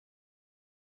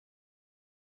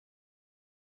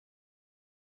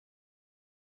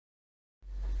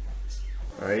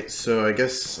Alright, so I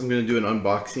guess I'm going to do an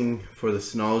unboxing for the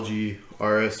Synology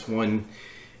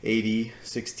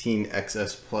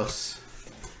RS18016XS Plus.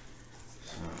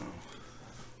 So,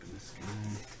 open this guy.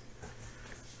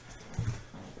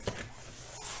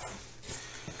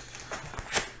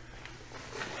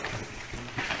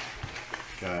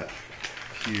 Got a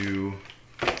few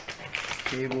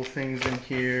cable things in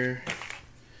here.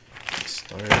 Get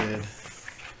started.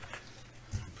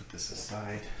 Put this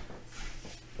aside.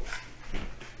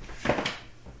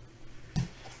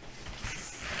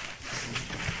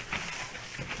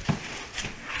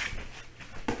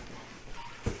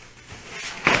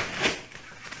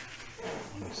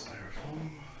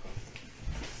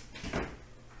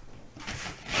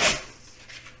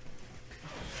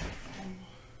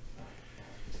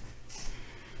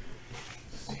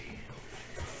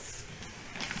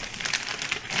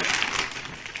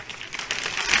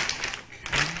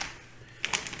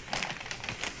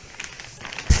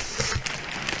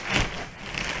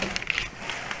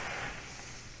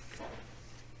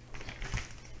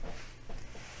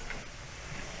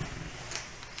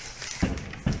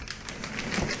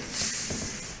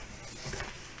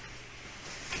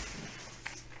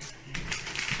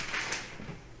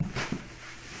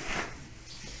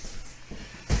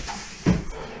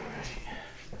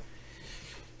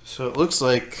 So it looks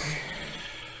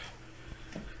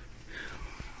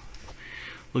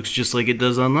just like it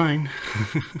does online.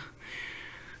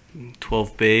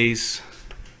 12 bays,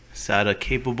 SATA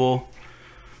capable.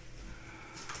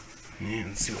 And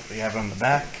let's see what we have on the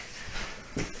back.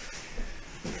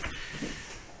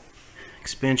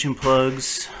 Expansion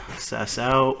plugs, SAS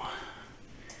out,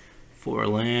 4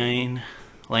 LAN.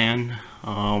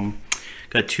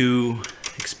 Got 2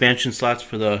 expansion slots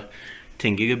for the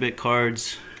 10 gigabit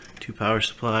cards. 2 power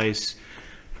supplies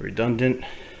for redundant.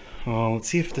 Let's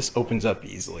see if this opens up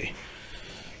easily.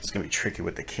 It's gonna be tricky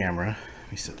with the camera.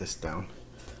 Let me set this down.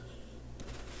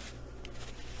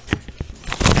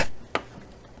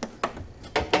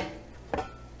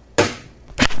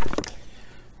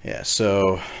 Yeah,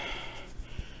 so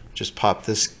just pop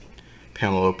this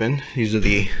panel open. These are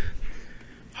the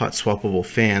hot swappable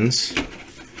fans.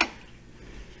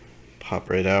 Pop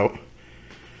right out.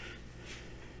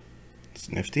 It's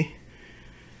nifty.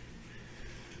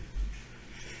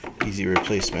 Easy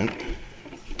replacement.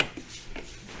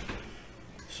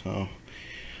 So,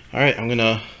 alright, I'm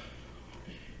gonna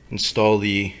install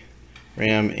the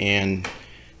RAM and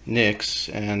NICs,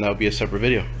 and that'll be a separate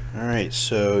video. Alright,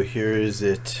 so here is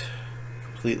it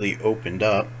completely opened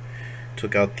up.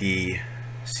 Took out the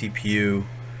CPU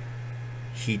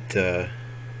heat or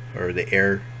the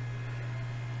air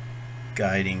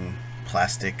guiding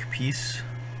plastic piece.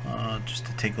 Just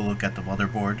to take a look at the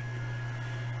motherboard.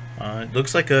 It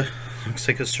looks like a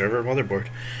server motherboard.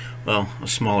 Well, a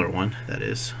smaller one, that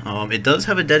is. It does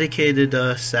have a dedicated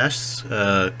SAS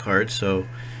card, so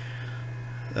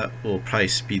that will probably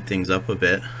speed things up a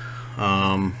bit.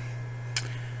 Yeah,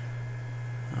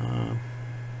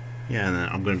 and then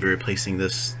I'm going to be replacing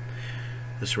this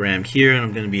RAM here, and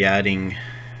I'm going to be adding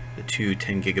the 2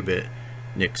 10 gigabit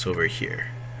NICs over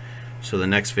here. So the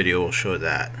next video will show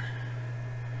that.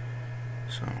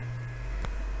 So,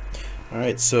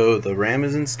 alright, so the RAM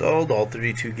is installed, all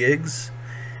 32 gigs,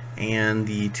 and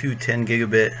the 2 10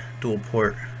 gigabit dual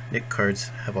port NIC cards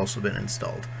have also been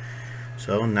installed.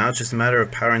 So now it's just a matter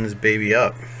of powering this baby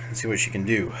up and see what she can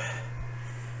do.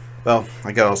 Well,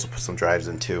 I gotta also put some drives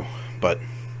in too, but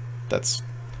that's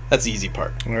the easy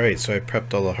part. Alright, so I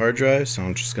prepped all the hard drives, so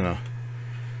I'm just gonna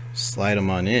slide them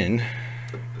on in.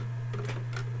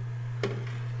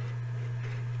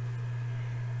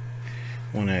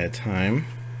 One at a time.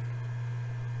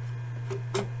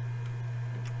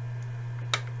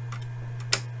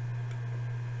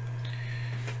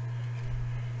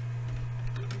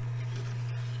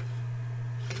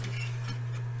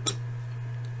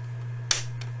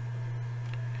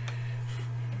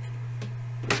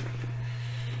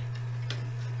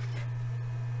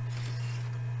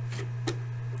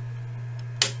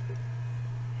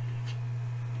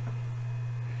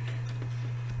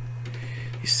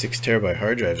 These 6 terabyte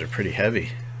hard drives are pretty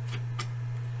heavy.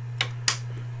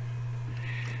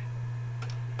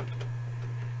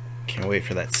 Can't wait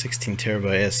for that 16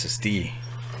 terabyte SSD.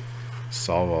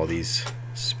 Solve all these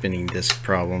spinning disk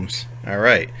problems.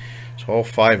 Alright, so all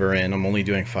 5 are in. I'm only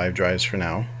doing 5 drives for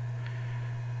now.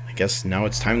 I guess now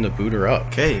it's time to boot her up.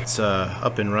 Okay, it's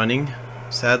up and running.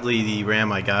 Sadly, the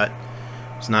RAM I got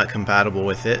was not compatible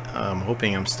with it. I'm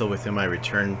hoping I'm still within my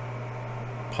return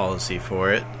policy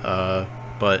for it.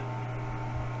 But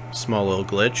small little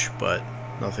glitch, but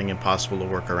nothing impossible to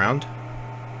work around.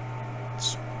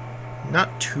 Let's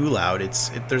not too loud.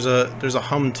 There's a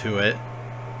hum to it,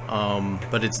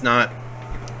 but it's not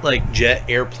like jet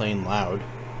airplane loud.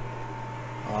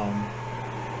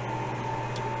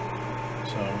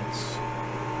 So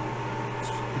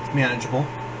it's manageable.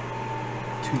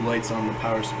 2 lights on the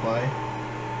power supply,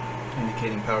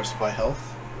 indicating power supply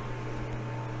health.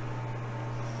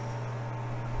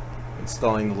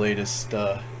 Installing the latest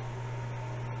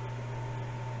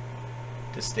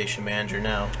Station Manager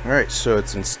now. Alright, so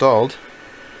it's installed.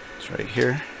 It's right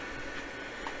here.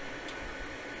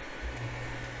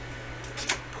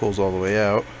 Pulls all the way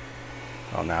out.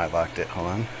 Oh, now I locked it. Hold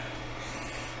on.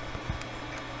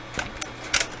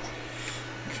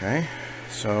 Okay,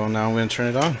 so now I'm going to turn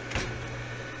it on.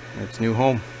 It's new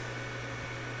home.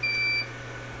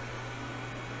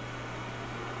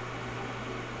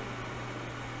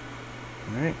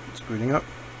 Alright, it's booting up.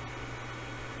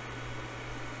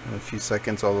 In a few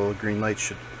seconds, all the green lights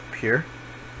should appear.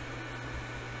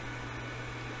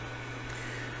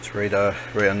 It's right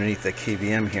underneath the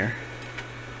KVM here.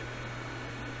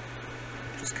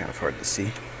 Just kind of hard to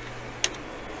see.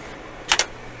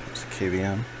 It's a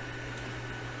KVM.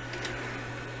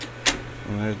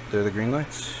 And there are the green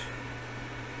lights.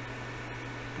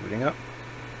 Booting up.